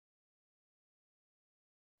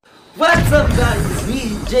What's up guys? It's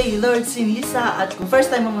me, Jaylord, Ceniza. At kung first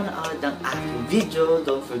time mo manood ng aking video,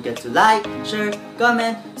 don't forget to like, share,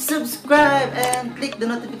 comment, subscribe, and click the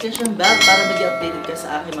notification bell para maging updated ka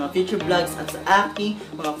sa aking mga future vlogs at sa aking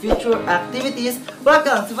mga future activities.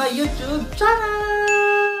 Welcome to my YouTube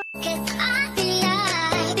channel!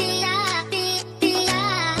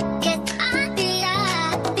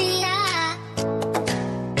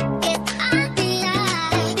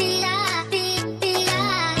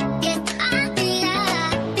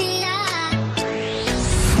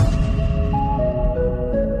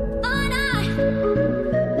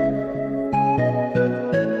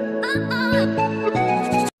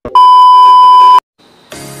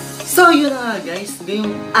 So yun na nga guys,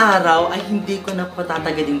 ngayong araw ay hindi ko na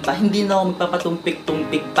patatagalin pa, hindi na ako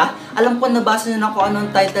magpapatumpik-tumpik pa. Alam ko nabasa nyo na kung anong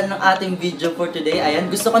title ng ating video for today. Ayan,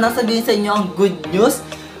 gusto ko na sabihin sa inyo ang good news.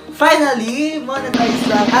 Finally, monetize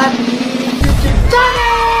ang ating YouTube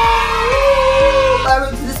channel!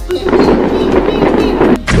 Parang display.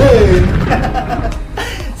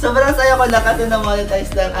 Sobrang saya ko na kasi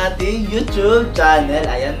na-monetize ng ating YouTube channel.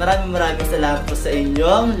 Ayan, maraming salamat po sa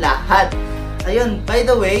inyong lahat. Ayun, by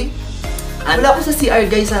the way, wala ako sa CR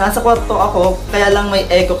guys, nasa kwarto ako, kaya lang may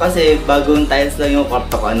echo kasi bagong tiles lang yung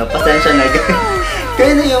kwarto ko. Ano, pasensya na guys.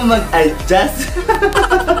 Kayo na yung mag-adjust.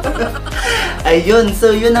 Ayun, so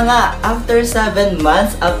yun na nga, after 7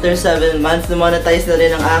 months, na-monetize na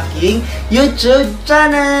rin ang aking YouTube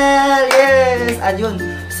channel! Yes! At yun,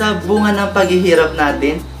 sa bunga ng paghihirap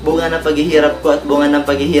natin, bunga ng paghihirap ko at bunga ng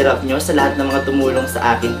paghihirap nyo sa lahat ng mga tumulong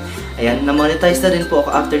sa akin. Ayan, na-monetize na rin po ako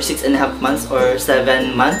after 6.5 months or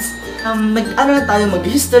 7 months.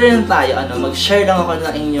 Mag-history lang tayo, mag-share lang ako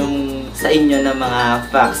sa inyo ng mga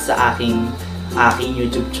facts sa aking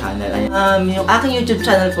YouTube channel. Yung aking YouTube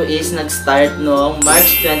channel po is nag-start noong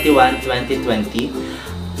March 21, 2020,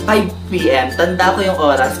 5 PM. Tanda ko yung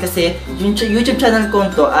oras kasi yung YouTube channel ko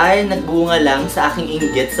to ay nagbunga lang sa aking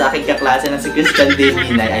inggit sa aking kaklase na si Christian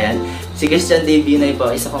Davinay. Ayan, si Christian Davinay po,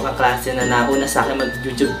 isa kong kaklase na nauna sa akin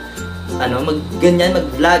mag-YouTube,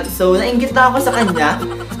 mag-vlog. So, nainggit na ako sa kanya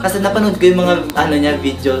kasi napanood ko yung mga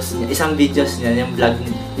videos niya, isang videos niya, yung vlog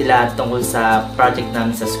nila tungkol sa project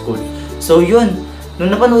namin sa school. So, yun. Nung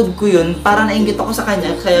napanood ko yun, parang nainggit ako sa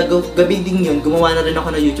kanya, kaya gabi din yun, gumawa na rin ako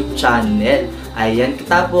ng YouTube channel. Ayan.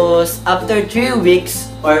 Tapos, after 3 weeks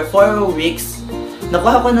or 4 weeks,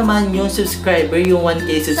 nakuha ko naman yung subscriber, yung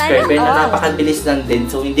 1K subscriber na napakabilis lang din.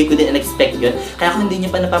 So, hindi ko din in-expect yun. Kaya kung hindi nyo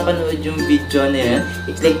pa napapanood yung video na yun,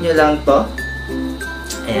 i-click nyo lang to.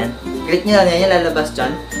 Ayan. Click nyo lang yan, yung lalabas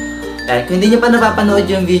dyan. Ayan. Kung hindi nyo pa napapanood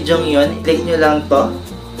yung video yun, i-click nyo lang to.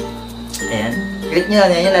 Ayan. Click nyo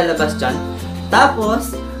lang yan, yung lalabas dyan.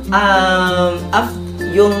 Tapos,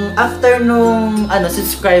 after nung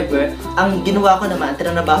subscriber, ang ginawa ko naman,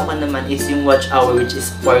 tinanabaho ko naman is yung watch hour, which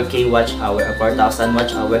is 4K watch hour or 4,000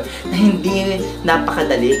 watch hour na hindi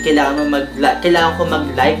napakadali. Kailangan ko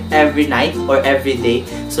mag-live every night or every day.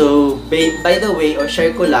 So, by the way, or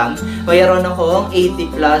share ko lang, mayroon akong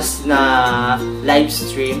 80 plus na live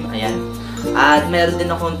stream. Ayan. At meron din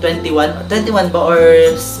akong 21 ba or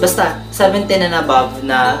basta 17 and above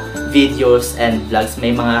na videos and vlogs. May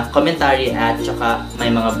mga commentary at saka may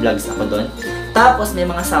mga vlogs ako doon. Tapos may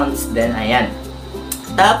mga sounds din, ayan.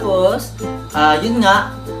 Tapos, yun nga,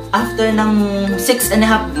 after ng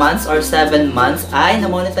 6.5 months or 7 months ay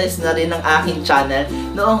na-monetize na rin ang aking channel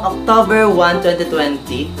noong October 1,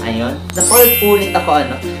 2020. Ayun. Napaulit ako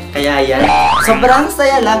Kaya yan. Sobrang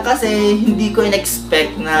saya lang kasi hindi ko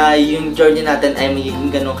in-expect na yung journey natin ay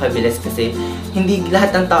magiging ganun kabilis kasi hindi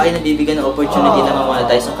lahat ng tao ay nabibigyan ng opportunity na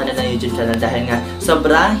ma-monetize ang kanilang YouTube channel dahil nga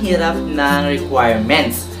sobrang hirap ng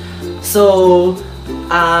requirements. So,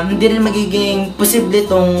 hindi rin magiging posible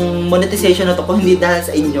itong monetization na to kung hindi dahil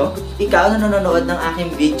sa inyo. Ikaw na nanonood ng aking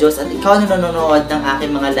videos at ikaw na nanonood ng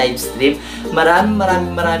aking mga live stream.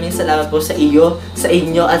 Maraming salamat po sa iyo, sa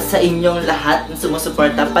inyo at sa inyong lahat na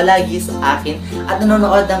sumusuporta palagi sa akin at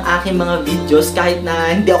nanonood ng aking mga videos kahit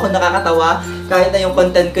na hindi ako nakakatawa, kahit na yung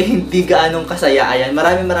content ko hindi gaanong kasaya. Ayan,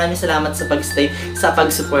 maraming salamat sa pag-stay, sa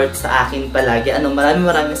pag-support sa akin palagi.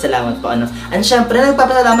 Maraming salamat po. And syempre,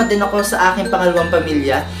 nagpapasalamat din ako sa aking pangalawang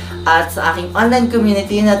pamilya at sa aking online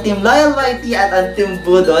community na Team Loyal YT at ang Team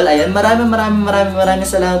Budol. Ayan, maraming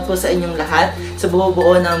salamat po sa inyong lahat. Sa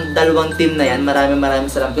buo-buo ng dalawang team na yan, maraming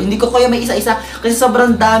salamat po. Hindi ko kayo may isa-isa kasi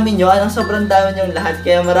sobrang dami nyo. Sobrang dami nyo lahat.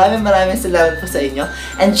 Kaya maraming salamat po sa inyo.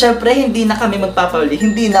 And syempre, hindi na kami magpapahuli.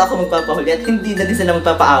 Hindi na ako magpapahuli at hindi na din sila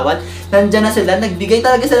magpapaawat. Nandyan na sila. Nagbigay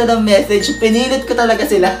talaga sila ng message. Pinilit ko talaga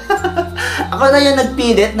sila. Ako na yung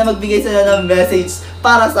nagpilit na magbigay sila ng message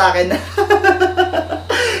para sa akin.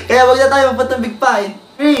 Kaya wag na tayo magpatubig pa.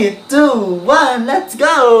 3, 2, 1, let's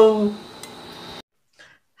go!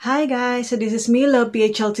 Hi guys, so this is me, Love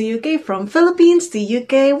PHL to UK, from Philippines to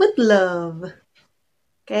UK with love.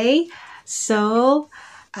 Okay, so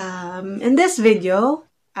in this video,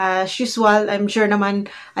 as usual, I'm sure naman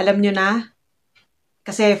alam nyo na,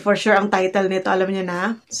 kasi for sure ang title nito alam nyo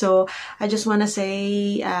na. So I just wanna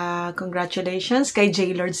say congratulations kay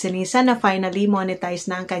Jaylord Ceniza na finally monetize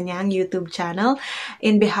na ang kanyang YouTube channel.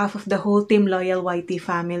 In behalf of the whole Team Loyal YT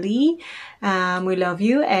family, we love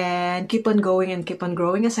you and keep on going and keep on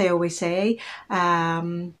growing, as I always say.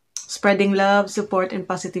 Spreading love, support, and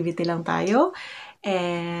positivity lang tayo.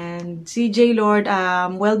 And si Jaylord,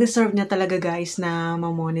 well-deserved niya talaga guys na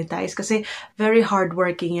ma-monetize kasi very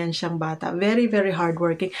hardworking yan siyang bata. Very, very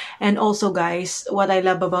hardworking. And also guys, what I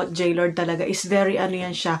love about Jaylord talaga is very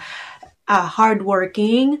yan siya,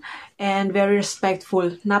 hardworking and very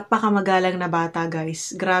respectful. Napakamagalang na bata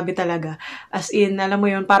guys. Grabe talaga. As in, alam mo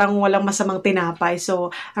yun, parang walang masamang tinapay.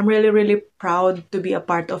 So, I'm really, really proud to be a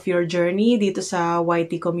part of your journey dito sa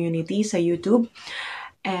YT community, sa YouTube.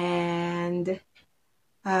 And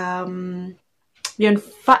yun,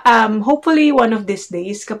 hopefully one of these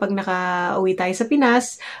days kapag naka-uwi tayo sa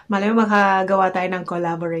Pinas, malay mo makagawa tayo ng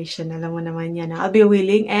collaboration. Alam mo naman yan. I'll be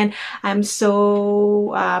willing and I'm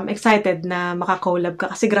so excited na makakollab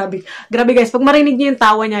ka kasi grabe guys, pag marinig niyo yung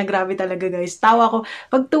tawa niya, grabe talaga guys. Tawa ko,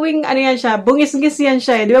 pag tuwing yan siya, bungis-ngis yan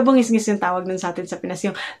siya. Di ba bungis-ngis yung tawag nun sa atin sa Pinas?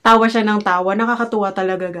 Yung tawa siya ng tawa, nakakatuwa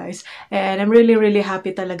talaga guys. And I'm really, really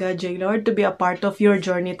happy talaga, Jaylord, to be a part of your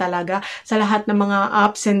journey talaga sa lahat ng mga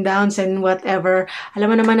ups and downs and whatever.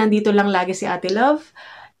 Alam mo naman, nandito lang lagi si Ate Love.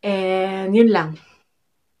 And yun lang.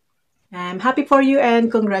 I'm happy for you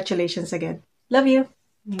and congratulations again. Love you.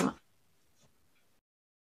 Mwah.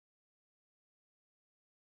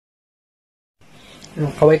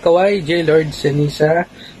 Kaway-kaway, Jaylord Ceniza.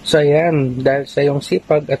 So ayan, dahil sa iyong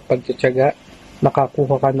sipag at pagtitiyaga,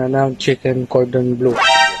 nakakuha ka na ng chicken cordon bleu.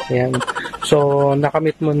 Ayan. So,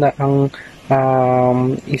 nakamit mo na ang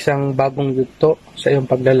isang bagong yugto sa iyong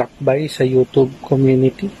paglalakbay sa YouTube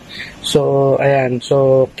community. So, ayan.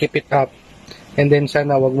 So, keep it up. And then,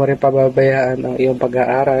 sana wag mo rin pababayaan ang iyong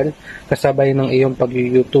pag-aaral kasabay ng iyong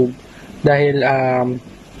pag-YouTube. Dahil,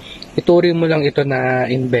 ituring mo lang ito na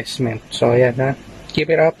investment. So, ayan ha.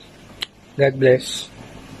 Keep it up. God bless.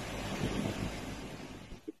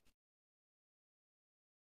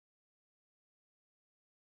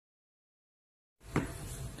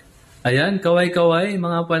 Ayan, kaway-kaway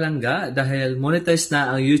mga palangga dahil monetize na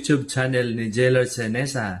ang YouTube channel ni Jaylord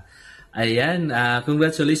Ceniza. Ayan,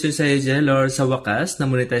 congratulations sa iyo Jaylord, sa wakas na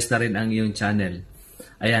monetize na rin ang iyong channel.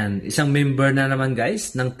 Ayan, isang member na naman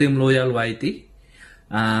guys ng Team Loyal YT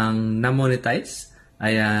ang na-monetize.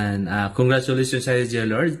 Ayan, congratulations sa iyo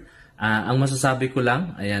Jaylord. Ang masasabi ko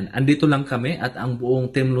lang, ayan, andito lang kami at ang buong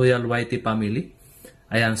Team Loyal YT family.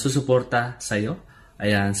 Ayan, susuporta sa iyo.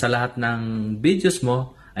 Ayan, sa lahat ng videos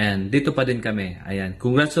mo. Ayan, dito pa din kami. Ayan,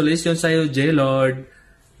 congratulations sa iyo, Jaylord.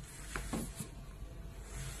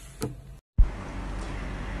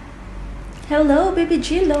 Hello, baby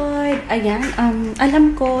Jaylord. Ayan,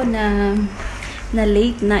 alam ko na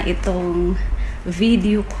late na itong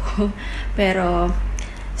video ko. Pero,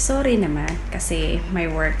 sorry naman kasi may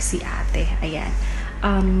work si ate. Ayan.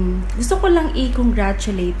 Gusto ko lang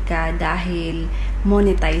i-congratulate ka dahil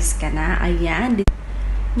monetize ka na. Ayan.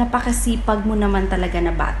 Napakasipag mo naman talaga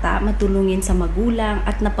na bata, matulungin sa magulang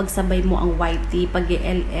at napagsabay mo ang YT,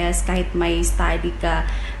 pag-LS, kahit may study ka,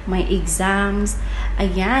 may exams.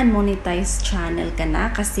 Ayan, monetize channel ka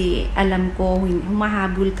na kasi alam ko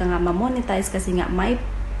humahabol ka nga ma-monetize kasi nga may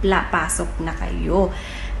pasok na kayo.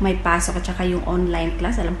 May pasok at saka yung online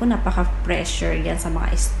class. Alam ko napaka-pressure yan sa mga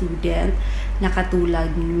student na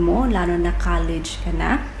katulad mo, lalo na college ka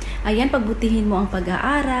na. Ayan, pagbutihin mo ang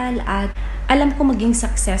pag-aaral at alam ko maging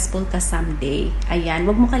successful ka someday. Ayan,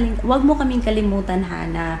 wag mo kaming kalimutan ha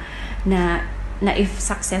na if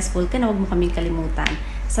successful ka na, wag mo kaming kalimutan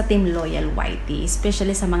sa Team Loyal YT,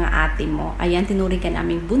 especially sa mga ate mo. Ayan, tinuring ka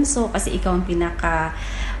naming bunso kasi ikaw ang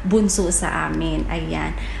pinaka-bunso sa amin.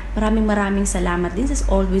 Ayan, maraming salamat din sa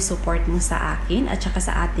always support mo sa akin at saka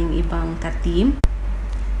sa ating ibang ka-team.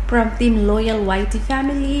 From Team Loyal YT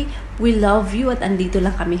family, we love you at andito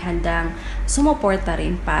lang kami handang sumuporta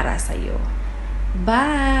rin para sa'yo.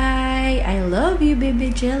 Bye! I love you,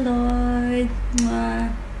 baby Jaylord.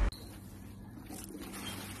 Mwah.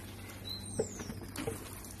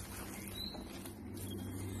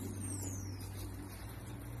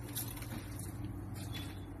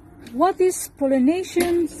 What is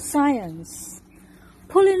pollination science?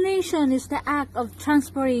 Pollination is the act of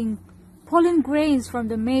transferring pollen grains from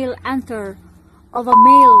the male anther of a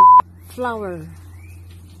male flower.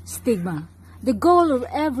 stigma. The goal of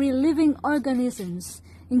every living organisms,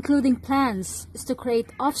 including plants, is to create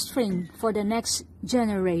offspring for the next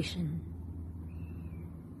generation.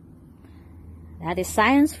 That is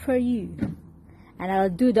science for you. And I'll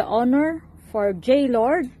do the honor for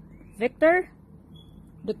Jaylord, Victor,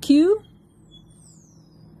 the Q.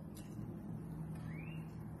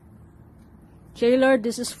 Jaylord,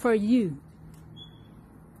 this is for you.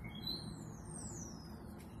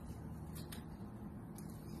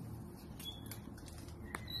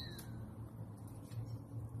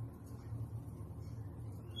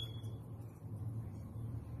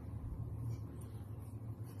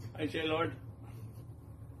 Hi, Jaylord.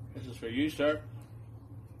 This is for you, sir.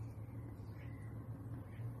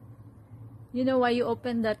 You know why you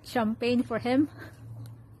opened that champagne for him?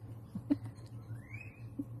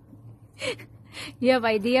 You have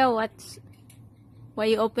idea why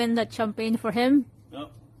you opened that champagne for him? No.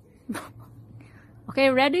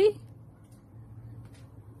 Okay, ready?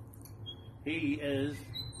 He is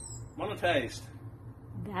monetized.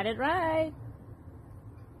 Got it right.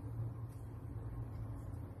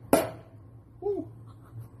 Woo.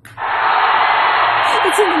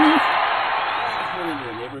 It's in the mouth. One of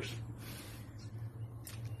your neighbors.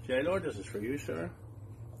 Jaylord, this is for you, sir.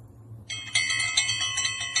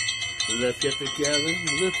 Let's get together,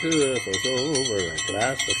 the two of us over a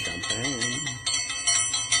glass of champagne.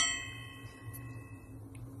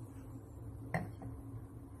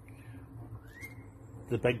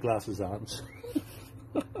 The big glass is on.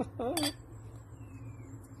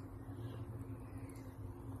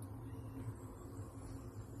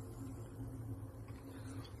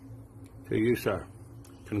 To you, sir.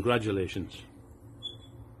 Congratulations.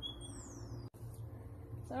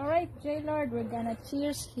 Alright, Jaylord, we're gonna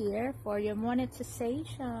cheers here for your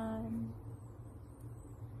monetization.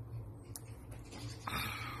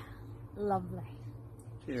 Lovely.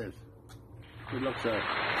 Cheers. Good luck, sir.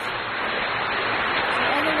 So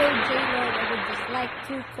anyway, Jaylord, I would just like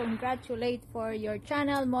to congratulate for your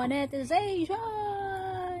channel monetization.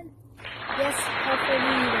 Yes, hopefully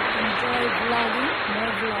you will enjoy vlogging,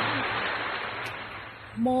 more vlog,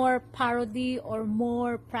 more parody or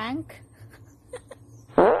more prank.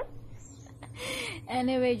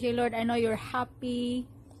 Anyway, Jaylord, I know you're happy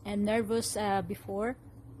and nervous before,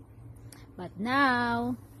 but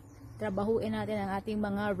now trabahuin natin ang ating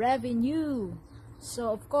mga revenue.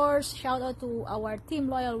 So of course, shout out to our Team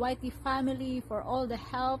Loyal YT family for all the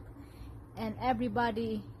help and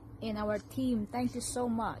everybody in our team. Thank you so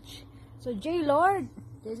much. So Jaylord,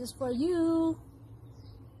 this is for you.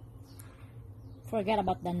 Forget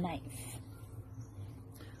about the knife.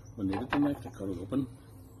 We'll need the knife to cut it open.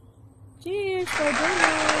 Cheers for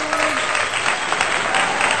Jaylord.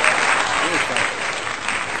 Cheers, sir.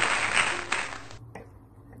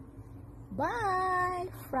 Bye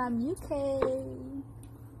from UK.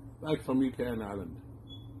 Back from UK and Ireland.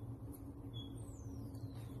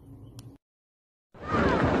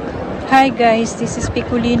 Hi guys, this is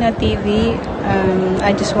Picolina TV.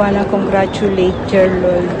 I just wanna congratulate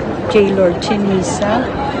Jaylord Ceniza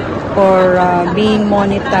for being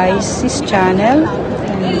monetized his channel,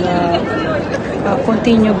 and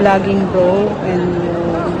continue vlogging bro, and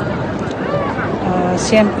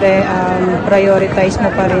siyempre prioritize mo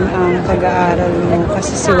pa rin ang pag-aaral mo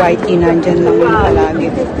kasi si YT nandyan lang yung palagi.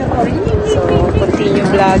 So continue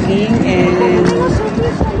vlogging, and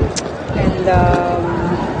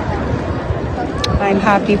I'm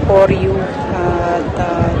happy for you at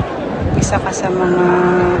isa ka sa mga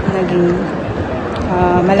naging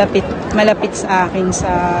malapit sa akin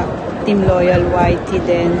sa Team Loyal YT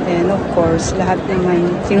din, and of course lahat naman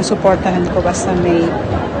sinusuportahan ko basta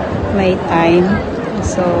may time.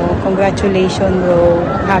 So congratulations bro,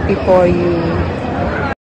 happy for you.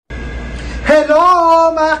 Hello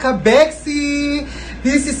mga ka-Bexy!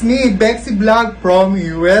 This is me, Bexy Vlog from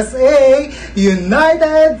USA,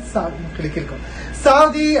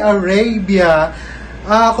 Saudi Arabia.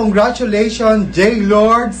 Congratulations,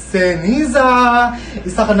 Jaylord Ceniza!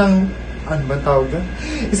 Isa ka ng, ano ba tawag doon?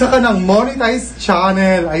 Isa ka ng monetized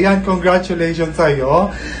channel. Ayan, congratulations sa'yo.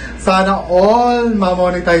 Sana all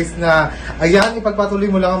ma-monetize na. Ayan,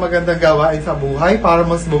 ipagpatuloy mo lang ang magandang gawain sa buhay para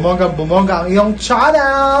mas bumongga ang iyong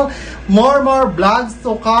channel. More vlogs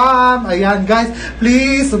to come. Ayan, guys,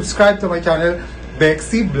 please subscribe to my channel,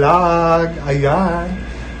 Bexy Vlog. Ayan.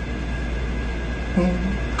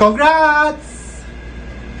 Congrats!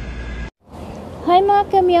 Hi mga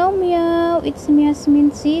ka-meow-meow! It's me,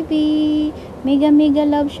 Yasmin CV. Mega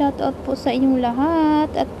love shoutout po sa inyong lahat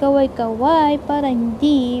at kaway-kaway para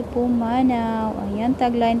hindi pumanaw. Ayan,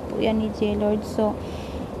 tagline po yan ni Jaylord. So,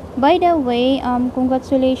 By the way,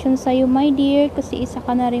 congratulations sa'yo, my dear, kasi isa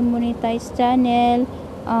ka na rin monetized channel.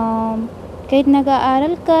 Kahit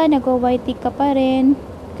nag-aaral ka, nag-YT ka pa rin,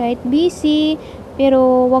 kahit busy,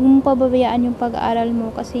 pero wag mong pababayaan yung pag-aaral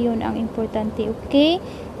mo kasi yun ang importante, okay?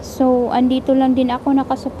 So, andito lang din ako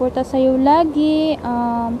nakasuporta sa'yo lagi.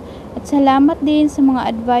 At salamat din sa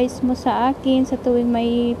mga advice mo sa akin sa tuwing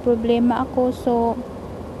may problema ako. So,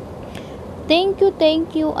 thank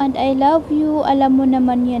you, and I love you. Alam mo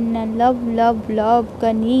naman yan na love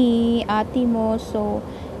ka ni ate mo. So,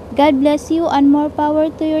 God bless you and more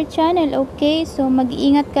power to your channel, okay? So,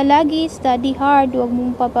 mag-iingat ka lagi, study hard, huwag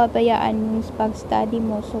mong papabayaan yung pag-study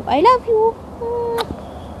mo. So, I love you!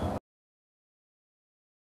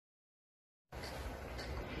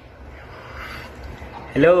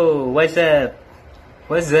 Hello, what's up?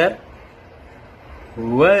 What's up?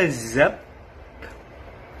 What's up?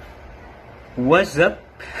 What's up?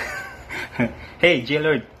 Hey,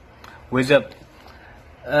 Jaylord. What's up?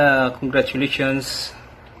 Congratulations.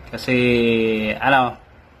 Kasi, alam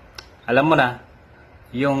mo na,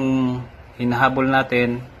 yung hinahabol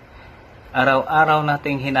natin, araw-araw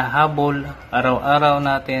nating hinahabol, araw-araw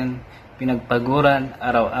natin pinagpaguran,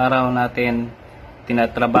 araw-araw natin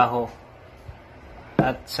tinatrabaho.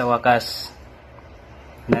 At sa wakas,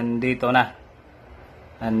 nandito na.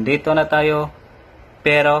 Nandito na tayo,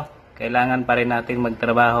 pero kailangan pa rin natin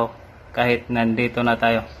magtrabaho kahit nandito na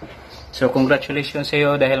tayo. So, congratulations sa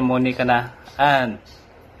iyo dahil money ka na. And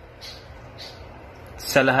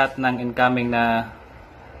sa lahat ng incoming na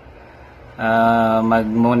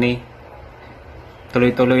mag-money,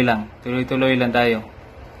 tuloy-tuloy lang tayo.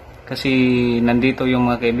 Kasi nandito yung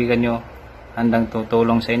mga kaibigan nyo, handang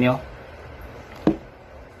tutulong sa inyo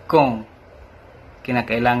kung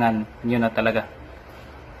kinakailangan nyo na talaga.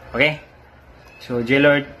 Okay? So,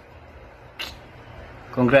 Jaylord,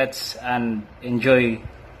 congrats and enjoy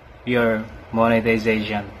your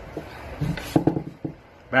monetization.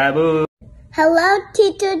 Bravo! Hello,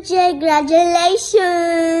 Tito J.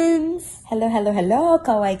 Congratulations! Hello,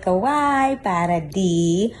 kaway-kaway, para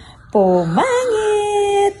di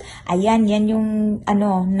pumangit. Ayan, yan yung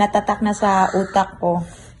natatak na sa utak ko.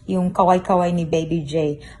 Yung kaway-kaway ni Baby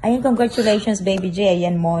J. Ayun, congratulations, Baby J.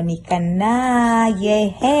 Ayan, money ka na.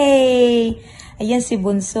 Yay, hey! Ayan, si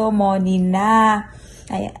Bunso, money na.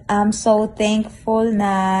 I'm so thankful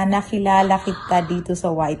na nakilala kita dito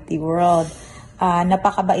sa YT World.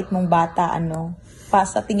 Napakabait mong bata,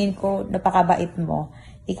 sa tingin ko, napakabait mo.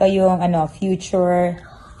 Ikaw yung, future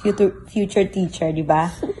teacher, di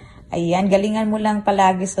ba? Ayan, galingan mo lang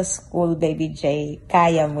palagi sa school, Baby J.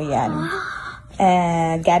 Kaya mo yan.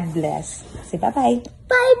 God bless. Say bye-bye.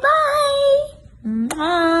 Bye-bye!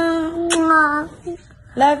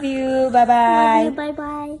 Love you. Bye-bye. Love you.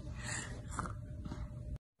 Bye-bye.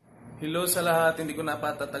 Hello sa lahat, hindi ko na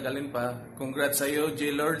patatagalin pa. Congrats sa iyo,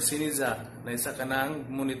 Jaylord Ceniza, na isa ka ng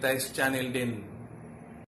monetized channel din.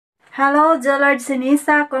 Hello, Jaylord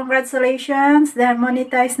Ceniza. Congratulations dahil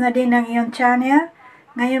monetize na din ang iyong channel.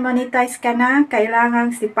 Ngayon monetize ka na,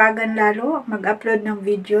 kailangang sipagan lalo, mag-upload ng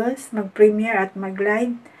videos, mag-premiere at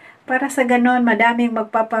mag-live. Para sa ganon, madaming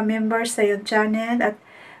magpapa-member sa iyong channel at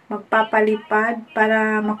magpapalipad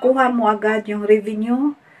para makuha mo agad yung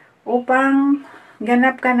revenue upang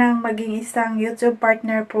ganap ka ng maging isang YouTube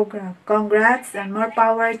partner program. Congrats and more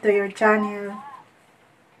power to your channel.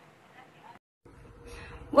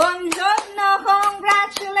 Buongiorno!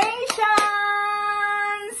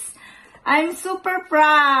 Congratulations! I'm super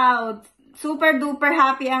proud. Super duper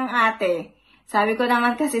happy ang ate. Sabi ko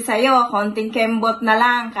naman kasi sa'yo, konting kembot na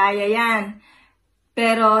lang, kaya yan.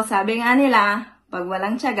 Pero sabi nga nila, pag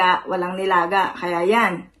walang tiyaga, walang nilaga. Kaya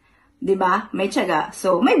yan. 'Di ba? May tiyaga.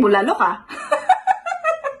 So, may bulalo ka.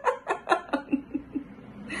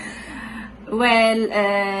 Well,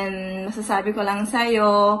 masasabi ko lang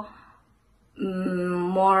sa'yo,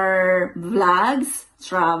 more vlogs,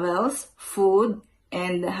 travels, food,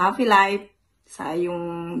 and happy life sa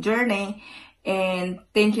iyong journey. And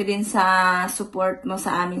thank you din sa support mo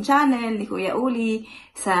sa aming channel ni Kuya Uli,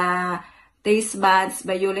 sa Taste Buds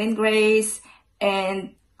by Yulin Grace,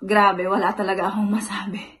 and grabe, wala talaga akong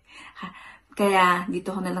masabi. Kaya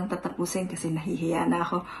dito ko na lang tatapusin kasi nahihiya na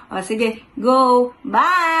ako. O sige, go!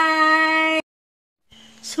 Bye!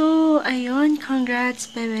 So, ayun, congrats,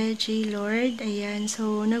 Bebe Jaylord. Ayan,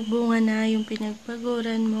 so, nagbunga na yung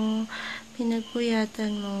pinagpaguran mo,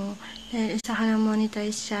 pinagpuyatan mo, dahil isa ka ng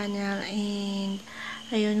monetized channel, and,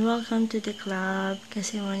 ayun, welcome to the club,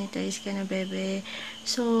 kasi monetize ka na, Bebe.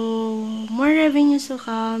 So, more revenues to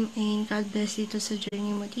come, and God bless dito sa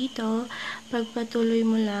journey mo dito. Pagpatuloy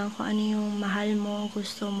mo lang kung ano yung mahal mo,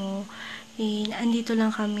 gusto mo, andito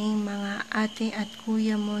lang kaming mga ate at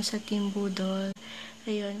kuya mo sa Team Budol.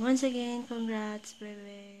 Ayun, once again, congrats,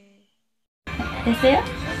 bebe. 됐어요?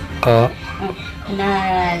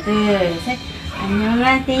 하나, 둘, 셋.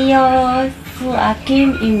 안녕하세요.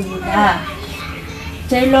 수아킴입니다.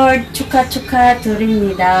 Jaylord,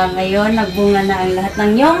 축하드립니다. Ngayon, nagbunga na ang lahat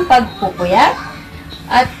ng iyong pagpupuyat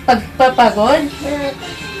at pagpapagod.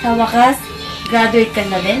 Sa wakas, graduate ka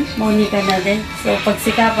na din, moni ka na din. So,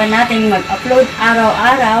 pagsikapan natin mag-upload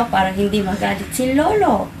araw-araw para hindi magalit si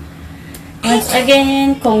Lolo. Once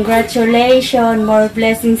again, congratulations, more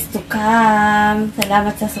blessings to come.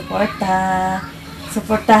 Salamat sa suporta.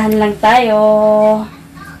 Suportahan lang tayo.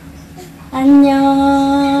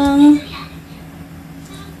 안녕.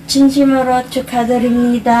 진심으로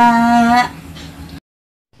축하드립니다.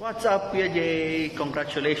 What's up, Kuya Jay?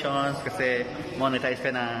 Congratulations kasi monetize ka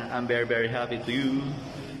na. I'm very, very happy to you.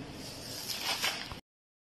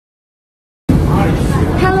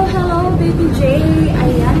 Hello, Baby Jay.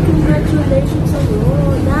 Ayan, congratulations sa'yo.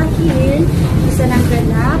 Dahil isa ng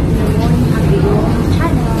ganap noon ang iyong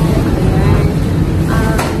channel. Ayan.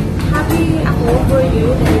 Happy ako for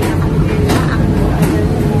you dahil nakamit na ang channel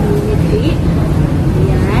ni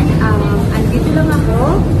Ayan. Andito lang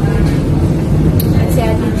ako. At si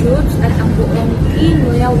Ate Jubes at ang buong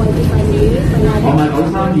inyo, Wadi Mali. Palagi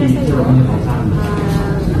sasuporta sa'yo.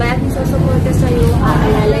 Bayat sasuporta sa'yo,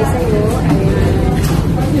 aalalay sa'yo. Ayan.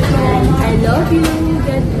 I love you.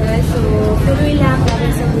 God bless. So, tuloy lang kami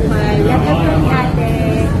sa buhay. Lahat ka ni ate.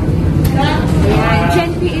 Ayan.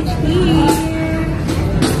 Jen PhD.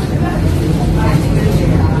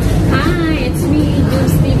 Hi, it's me,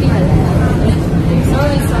 Jules TV.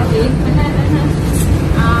 Sorry.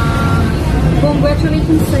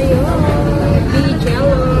 Congratulations sa'yo.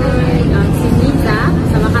 Jaylord, Ceniza.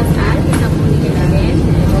 Sa makasal. Isa po ni ka namin.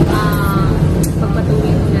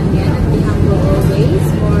 Pagpatuloy mo lang yan. At we have always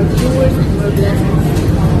more viewers and more blessings.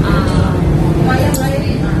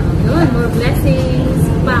 More blessings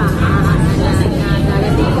pa na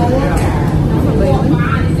darating. Ano ba yun?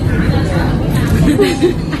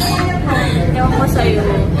 Ewan ko sa'yo.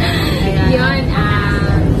 Yun,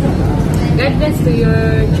 God bless to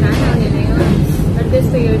your channel. God bless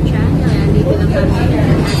to your channel. Andito lang kami.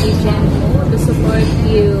 Ate Jen mo to support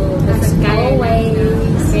you. As always.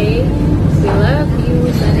 Okay? We love you.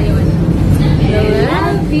 Sana yun. We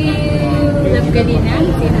love you. Love ka din ang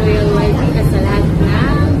Team Royal YT at sa lahat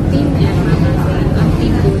ng team at Maraming. Ang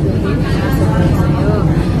team Budol din ang nasupport sa'yo.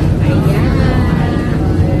 Ayan.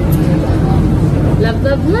 Love.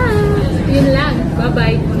 Yun lang.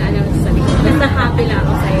 Bye-bye. Muna lang sa likod. Basta happy lang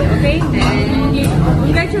ako sa'yo. Okay? And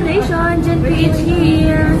congratulations. Jen PH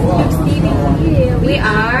here. Jubes TV here. We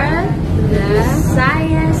are the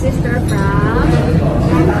Science Sister from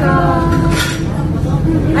Bangkok.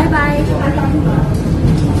 Bye-bye.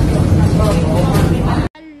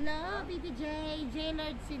 Hello, Baby Jay.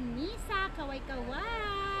 Jaylord Ceniza.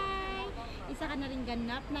 Kaway-kaway. Isa ka na rin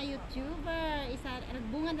ganap na YouTuber.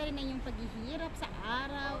 Nagbunga na rin ang iyong paghihirap sa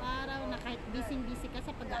araw-araw na kahit busy-busy ka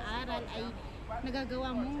sa pag-aaral ay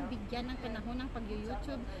nagagawa mong bigyan ng panahon ng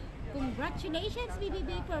pag-YouTube. Congratulations, Baby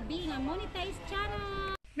Jay, for being a monetized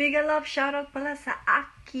channel. Mega love shoutout pala sa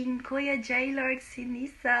aking Kuya Jaylord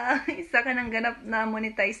Ceniza. Isa ka ng ganap na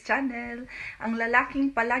monetized channel. Ang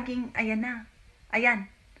lalaking palaging ayan na. Ayan.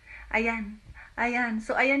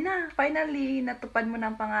 So ayan na. Finally, natupad mo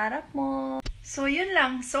ng pangarap mo. So yun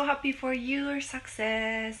lang. So happy for your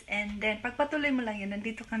success. And then, pagpatuloy mo lang yun.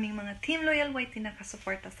 Nandito kaming mga Team Loyal YT na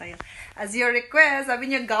kasuporta sa'yo. As your request,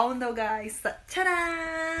 sabi niya gown daw guys.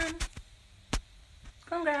 Tadaan!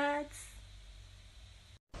 Congrats!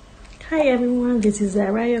 Hi everyone, this is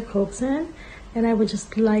Araya Coulson, and I would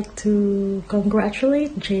just like to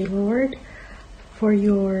congratulate Jaylord for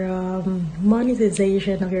your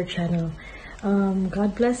monetization of your channel.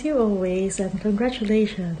 God bless you always, and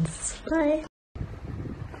congratulations. Bye!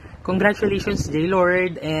 Congratulations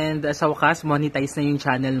Jaylord, and sa wakas monetize na yung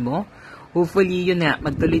channel mo. Hopefully yun na,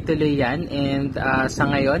 magtuloy-tuloy yan, and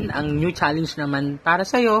sa ngayon, ang new challenge naman para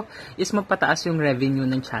sa'yo is magpataas yung revenue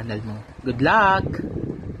ng channel mo. Good luck!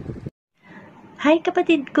 Hi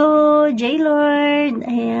kapatid ko, Jaylord.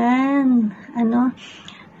 Ayan.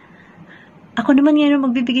 Ako naman ngayon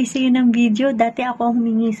magbibigay sa iyo ng video. Dati ako ang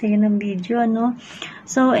humingi sa iyo ng video,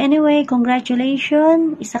 So anyway,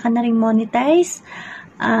 congratulations. Isa ka na ring monetize.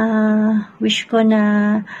 Wish ko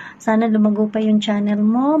na sana lumago pa yung channel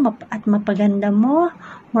mo at mapaganda mo.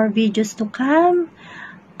 More videos to come.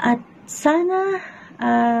 At sana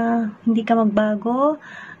hindi ka magbago.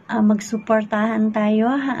 Magsuportahan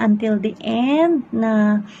tayo until the end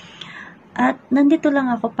at nandito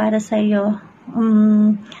lang ako para sa iyo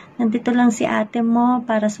nandito lang si ate mo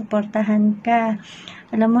para suportahan ka.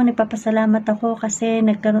 Alam mo, nagpapasalamat ako kasi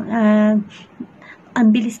ang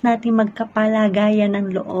bilis natin magkapalagayan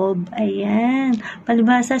ng loob. Ayan.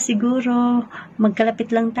 Palibhasa siguro,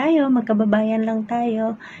 magkalapit lang tayo, magkababayan lang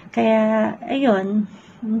tayo. Kaya, ayun.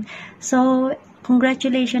 So,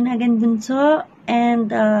 congratulations again, Bunso, and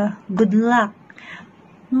good luck.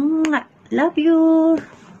 Love you!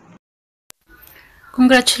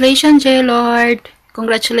 Congratulations, Jaylord.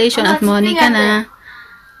 Congratulations at Monica na.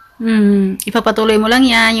 Ipapatuloy mo lang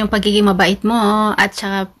yan, yung pagiging mabait mo, at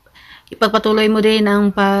saka ipagpatuloy mo din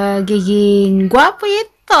ang pagiging gwapo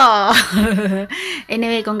ito.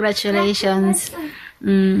 Anyway, congratulations.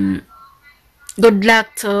 Good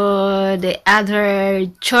luck to the other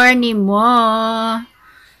journey mo.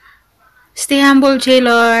 Stay humble,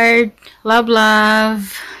 Jaylord. Love,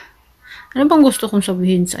 love. Ano bang gusto kong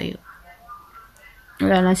sabihin sa'yo?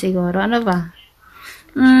 Wala na siguro. Ano ba?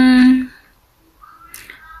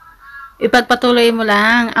 Ipagpatuloy mo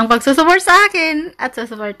lang ang pagsusupport sa akin at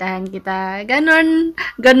susuportahan kita. Ganon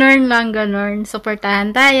lang, ganon.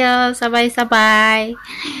 Suportahan tayo, sabay-sabay.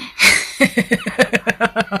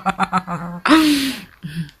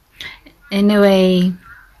 Anyway,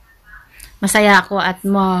 masaya ako at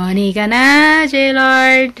Monica na,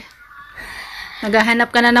 Jaylord. Naghahanap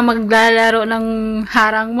ka na ng maglalaro ng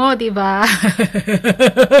harang mo, di ba?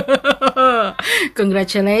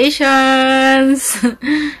 Congratulations!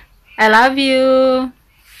 I love you!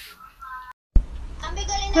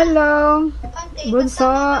 Hello, Bunso,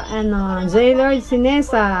 Jaylord,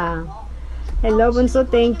 Ceniza. Hello, Bunso,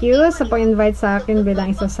 thank you sa pag-invite sa akin bilang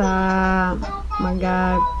isa sa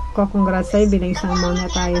mag-congrats sa'yo bilang isang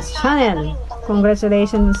monetized channel.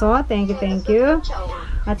 Congratulations, Bunso. Thank you.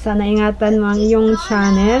 At sana ingatan mo ang iyong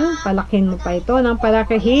channel. Palakin mo pa ito ng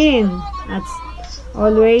palakihin. At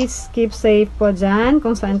always keep safe po dyan.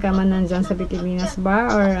 Kung saan ka man nandyan sa Pilipinas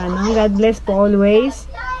ba. Or God bless po always.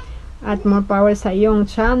 At more power sa iyong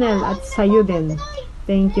channel at sa iyo din.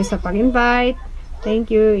 Thank you sa pag-invite.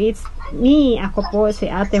 Thank you. It's me. Ako po si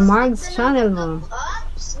Ate Marg's channel mo.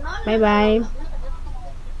 Bye-bye.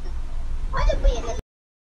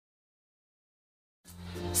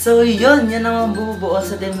 So yun, yan naman bumubuo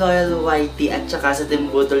sa Team Loyal YT at saka sa Team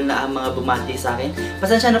Budol na ang mga bumati sa akin.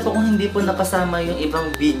 Pasensya na po kung hindi po nakasama yung ibang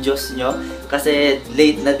videos nyo kasi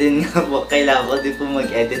late na din nga po, kailangan ko din po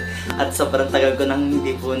mag-edit at sobrang tagal ko nang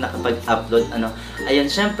hindi po nakapag-upload. Ayun,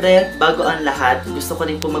 syempre, bago ang lahat, gusto ko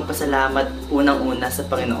rin po magpasalamat unang-una sa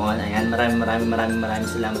Panginoon. Ayan, maraming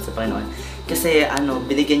salamat sa Panginoon. Kasi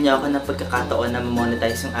binigyan niya ako ng pagkakataon na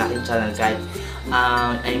monetize yung aking channel kahit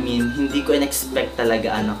hindi ko in-expect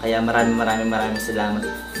talaga kaya maraming salamat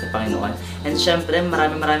sa Panginoon. And syempre,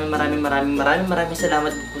 maraming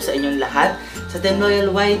salamat po sa inyong lahat, sa Team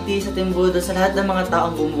Loyal YT, sa Team Budol, sa lahat ng mga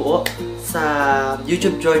taong bumuo sa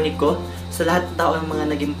YouTube journey ko, sa lahat ng taong mga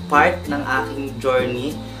naging part ng aking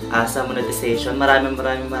journey sa monetization.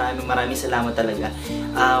 Maraming salamat talaga.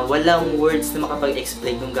 Walang words na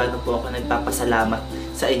makapag-explain kung gaano po ako nagpapasalamat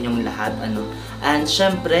sa inyong lahat. And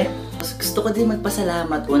syempre, gusto ko din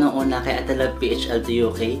magpasalamat unang-una kay Ate PHL to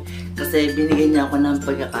UK kasi binigyan niya ako ng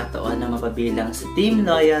pagkakataon na mapabilang sa Team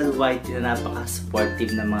Loyal YT na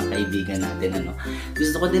napaka-supportive ng mga kaibigan natin.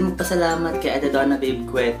 Gusto ko din magpasalamat kay Ate Donna Babe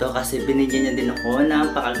Cueto kasi binigyan niya din ako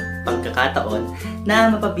ng pagkakataon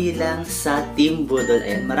na mapabilang sa Team Budol.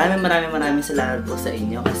 Ayan, maraming salamat po sa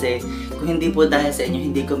inyo kasi kung hindi po dahil sa inyo,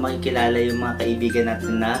 hindi ko makikilala yung mga kaibigan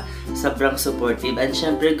natin na sobrang supportive. And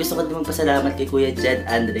syempre, gusto ko din magpasalamat kay Kuya Jed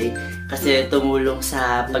Andre kasi tumulong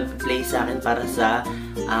sa pag-play sa akin para sa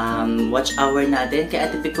watch hour natin. Kay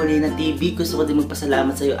Ate Picolina TV, gusto ko din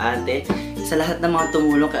magpasalamat sa iyo, ate. Sa lahat ng mga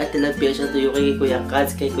tumulong, kay Ate Lapia Tuyo, kay Kuya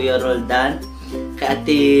Kads, kay Kuya Roldan, kay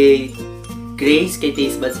Ate Grace, kay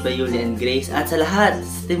Taste Buds by Yuli and Grace, at sa lahat,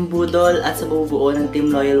 sa Team Budol at sa bubuo ng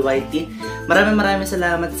Team Loyal YT. Maraming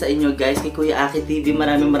salamat sa inyo guys. Kay Kuya Aki TV,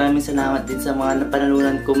 maraming salamat din sa mga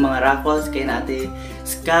napanalunan kong mga raffles, kay Ate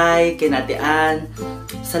Sky, kay Ate Ann,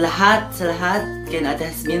 sa lahat, kay Ate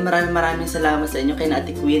Hasmin, maraming salamat sa inyo, kay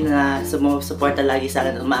Ate Queen na sumusuporta lagi sa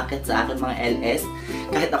akin, umaakit sa akin mga LS,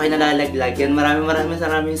 kahit ako'y nalalaglag yan.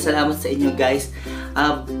 Maraming salamat sa inyo guys.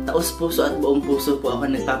 Taos puso at buong puso po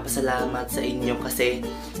ako nagpapasalamat sa inyo kasi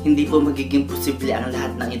hindi po magiging posible ang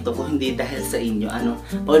lahat ng ito kung hindi dahil sa inyo.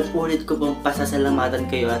 Paulit-ulit ko pong pasasalamatan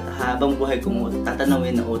kayo at habang buhay kong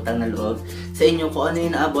tatanawin na utang na loob sa inyo kung ano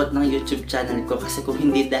yung naabot ng YouTube channel ko kasi kung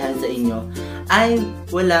hindi dahil sa inyo ay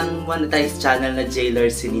walang monetized channel na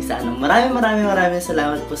Jaylord Ceniza. Maraming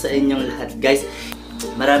salamat po sa inyong lahat guys.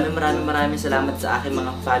 maraming salamat sa aking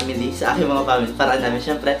mga family, para namin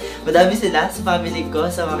syempre, madami sila sa family ko,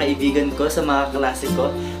 sa mga kaibigan ko, sa mga klase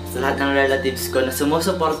ko, sa lahat ng relatives ko na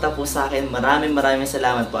sumusuporta po sa akin. Maraming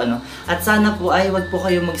salamat po, ano. At sana po ay wag po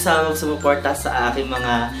kayong magsawang sumuporta sa aking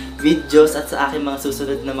mga videos at sa aking mga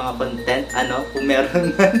susunod na mga content, ano, kung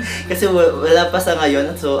meron man. Kasi wala pa sa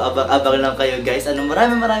ngayon, so abang lang kayo guys. Ano,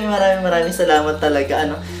 maraming salamat talaga,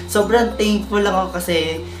 ano. Sobrang thankful lang ako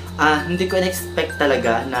kasi hindi ko in-expect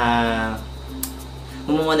talaga na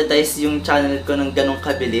mamonetize yung channel ko ng ganong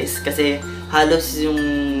kabilis. Kasi halos yung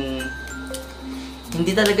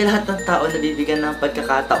hindi talaga lahat ng tao nabibigyan ng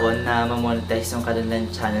pagkakataon na mamonetize yung kanilang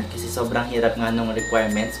channel kasi sobrang hirap nga nung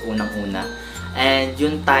requirements unang-una. And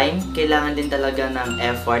yung time, kailangan din talaga ng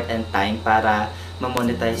effort and time para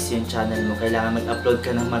mamonetize yung channel mo. Kailangan mag-upload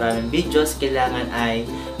ka ng maraming videos, kailangan ay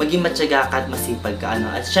maging matyaga ka at masipag ka, ano.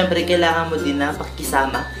 At syempre, kailangan mo din na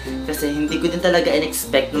pakikisama kasi hindi ko din talaga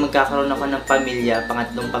in-expect na magkakaroon ako ng pamilya,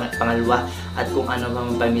 pangalawa, at kung ano pa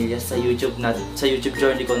mga pamilya sa YouTube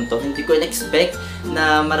journey ko to. Hindi ko in-expect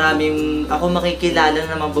na maraming ako makikilala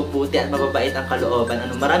na mabubuti at mababait ang kalooban.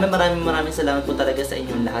 Ano, maraming salamat po talaga sa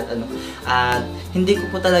inyong lahat, ano. At hindi ko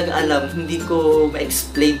po talaga alam, hindi ko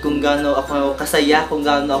ma-explain kung gaano ako kasaya, kung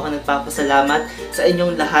gaano ako nagpapasalamat sa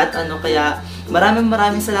inyong lahat, ano. Kaya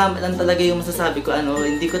maraming salamat lang talaga yung masasabi ko, ano.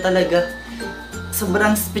 Hindi ko talaga,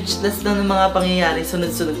 sobrang speechless lang ng mga pangyayari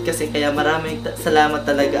sunod-sunod kasi, kaya maraming salamat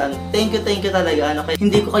talaga. Thank you talaga, ano. Kaya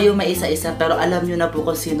hindi ko kayo maisa-isa pero alam nyo na po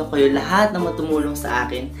kung sino kayo, lahat na tumulong sa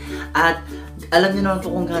akin. At alam nyo naman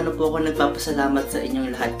po kung gaano po ako nagpapasalamat sa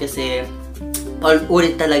inyong lahat kasi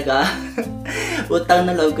ulit talaga. Utang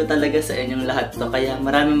na loob ko talaga sa inyong lahat to. Kaya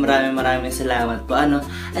maraming salamat po, ano.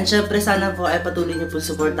 And syempre sana po ay patuloy niyo po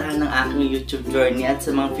suportahan ng aking YouTube journey at sa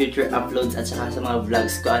mga future uploads at saka sa mga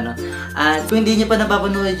vlogs ko, ano. At kung hindi niyo pa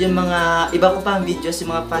napapanood yung mga iba ko pang videos,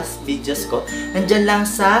 yung mga past videos ko, nandyan lang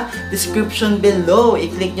sa description below.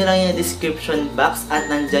 I-click nyo lang yung description box at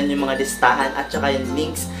nandyan yung mga listahan at saka yung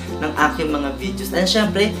links ng aking mga videos. And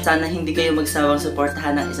syempre, sana hindi kayo magsawang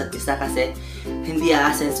suportahan ng isa't isa kasi hindi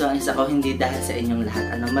aasenso ang isa ko hindi dahil sa inyong lahat,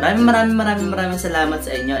 ano. Maraming salamat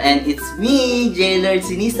sa inyo. And it's me, Jaylord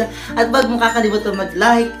Ceniza. At wag mong kakalimutan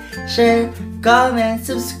mag-like, share, comment,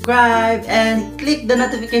 subscribe, and click the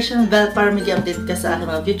notification bell para mag-update ka sa aking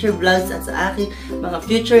mga future vlogs at sa aking mga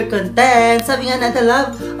future content. Sabi nga natin,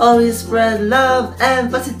 love, always spread love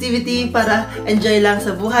and positivity para enjoy lang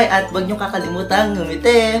sa buhay at wag nyo kakalimutan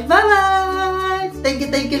ngumiti. Bye-bye!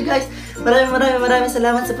 Thank you guys! Maraming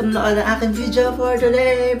salamat sa panonood ng aking video for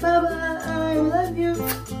today. Bye-bye!